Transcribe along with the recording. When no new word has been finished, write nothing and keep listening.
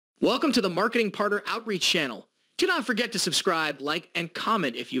Welcome to the Marketing Partner Outreach channel. Do not forget to subscribe, like, and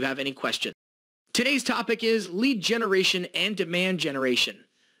comment if you have any questions. Today's topic is lead generation and demand generation.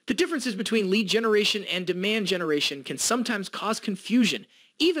 The differences between lead generation and demand generation can sometimes cause confusion,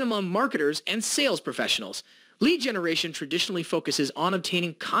 even among marketers and sales professionals. Lead generation traditionally focuses on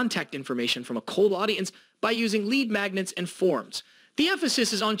obtaining contact information from a cold audience by using lead magnets and forms. The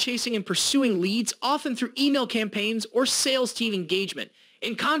emphasis is on chasing and pursuing leads, often through email campaigns or sales team engagement.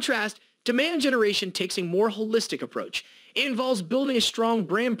 In contrast, demand generation takes a more holistic approach. It involves building a strong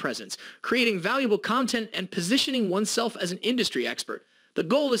brand presence, creating valuable content, and positioning oneself as an industry expert. The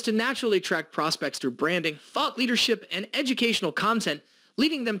goal is to naturally attract prospects through branding, thought leadership, and educational content,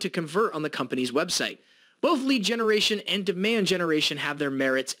 leading them to convert on the company's website. Both lead generation and demand generation have their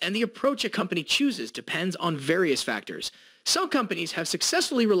merits, and the approach a company chooses depends on various factors. Some companies have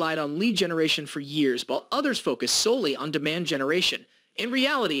successfully relied on lead generation for years, while others focus solely on demand generation. In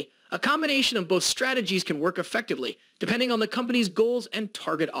reality, a combination of both strategies can work effectively, depending on the company's goals and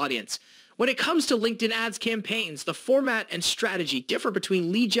target audience. When it comes to LinkedIn ads campaigns, the format and strategy differ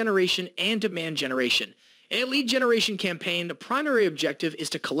between lead generation and demand generation. In a lead generation campaign, the primary objective is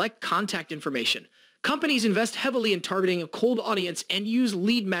to collect contact information. Companies invest heavily in targeting a cold audience and use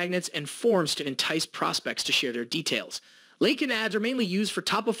lead magnets and forms to entice prospects to share their details. LinkedIn ads are mainly used for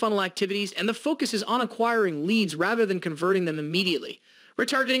top-of-funnel activities, and the focus is on acquiring leads rather than converting them immediately.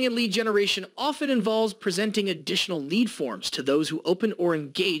 Retargeting and lead generation often involves presenting additional lead forms to those who open or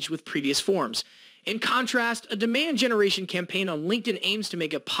engage with previous forms. In contrast, a demand generation campaign on LinkedIn aims to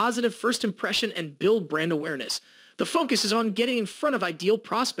make a positive first impression and build brand awareness. The focus is on getting in front of ideal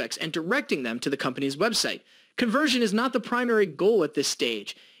prospects and directing them to the company's website. Conversion is not the primary goal at this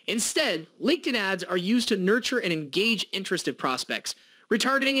stage. Instead, LinkedIn ads are used to nurture and engage interested prospects.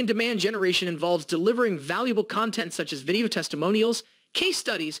 Retargeting and demand generation involves delivering valuable content such as video testimonials, case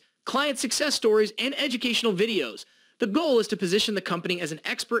studies, client success stories, and educational videos. The goal is to position the company as an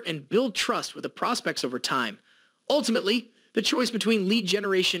expert and build trust with the prospects over time. Ultimately, the choice between lead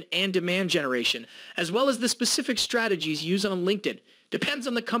generation and demand generation, as well as the specific strategies used on LinkedIn, depends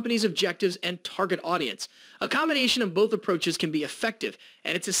on the company's objectives and target audience. A combination of both approaches can be effective,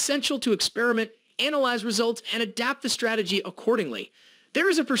 and it's essential to experiment, analyze results, and adapt the strategy accordingly. There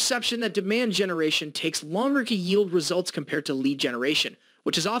is a perception that demand generation takes longer to yield results compared to lead generation,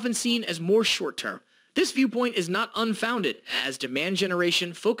 which is often seen as more short-term. This viewpoint is not unfounded, as demand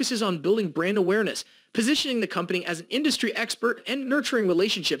generation focuses on building brand awareness, positioning the company as an industry expert, and nurturing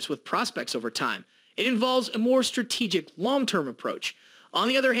relationships with prospects over time. It involves a more strategic, long-term approach. On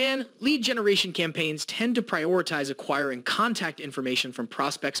the other hand, lead generation campaigns tend to prioritize acquiring contact information from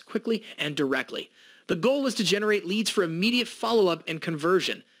prospects quickly and directly. The goal is to generate leads for immediate follow-up and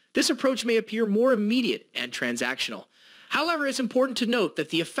conversion. This approach may appear more immediate and transactional. However, it's important to note that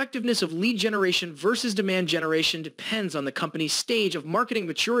the effectiveness of lead generation versus demand generation depends on the company's stage of marketing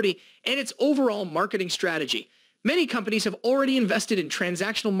maturity and its overall marketing strategy. Many companies have already invested in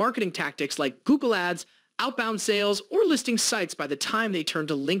transactional marketing tactics like Google Ads, outbound sales, or listing sites by the time they turn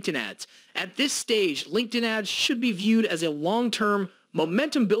to LinkedIn ads. At this stage, LinkedIn ads should be viewed as a long-term,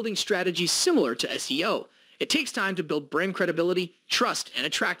 momentum-building strategy similar to SEO. It takes time to build brand credibility, trust, and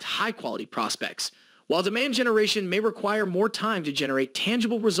attract high-quality prospects. While demand generation may require more time to generate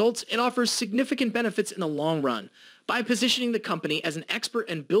tangible results, it offers significant benefits in the long run. By positioning the company as an expert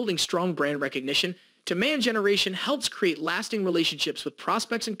and building strong brand recognition, demand generation helps create lasting relationships with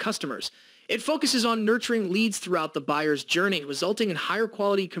prospects and customers. It focuses on nurturing leads throughout the buyer's journey, resulting in higher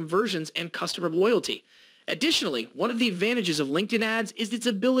quality conversions and customer loyalty. Additionally, one of the advantages of LinkedIn ads is its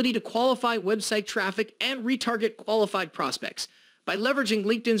ability to qualify website traffic and retarget qualified prospects. By leveraging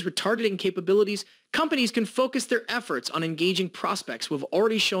LinkedIn's retargeting capabilities, companies can focus their efforts on engaging prospects who have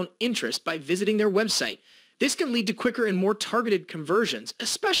already shown interest by visiting their website. This can lead to quicker and more targeted conversions,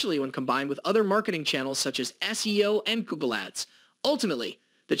 especially when combined with other marketing channels such as SEO and Google Ads. Ultimately,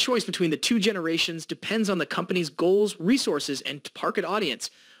 the choice between the two generations depends on the company's goals, resources, and target audience.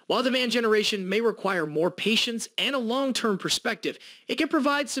 While demand generation may require more patience and a long-term perspective, it can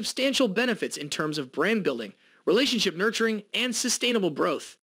provide substantial benefits in terms of brand building, relationship nurturing, and sustainable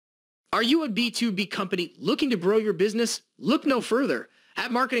growth. Are you a B2B company looking to grow your business? Look no further.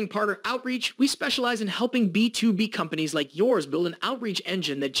 At Marketing Partner Outreach, we specialize in helping B2B companies like yours build an outreach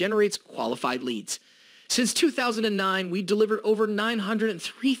engine that generates qualified leads. Since 2009, we delivered over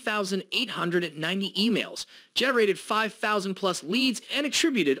 903,890 emails, generated 5,000 plus leads, and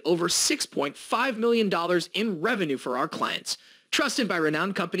attributed over $6.5 million in revenue for our clients. Trusted by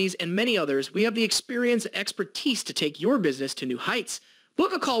renowned companies and many others, we have the experience and expertise to take your business to new heights.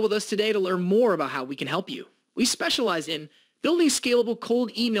 Book a call with us today to learn more about how we can help you. We specialize in building scalable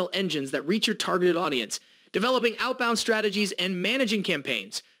cold email engines that reach your targeted audience, developing outbound strategies and managing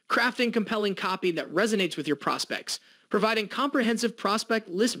campaigns, crafting compelling copy that resonates with your prospects, providing comprehensive prospect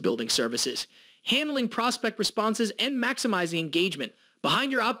list building services, handling prospect responses, and maximizing engagement.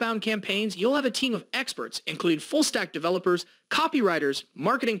 Behind your outbound campaigns, you'll have a team of experts, including full-stack developers, copywriters,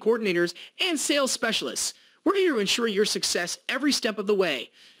 marketing coordinators, and sales specialists. We're here to ensure your success every step of the way.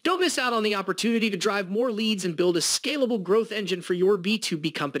 Don't miss out on the opportunity to drive more leads and build a scalable growth engine for your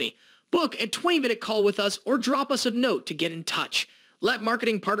B2B company. Book a 20-minute call with us or drop us a note to get in touch. Let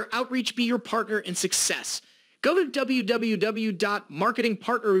Marketing Partner Outreach be your partner in success. Go to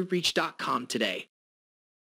www.marketingpartneroutreach.com today.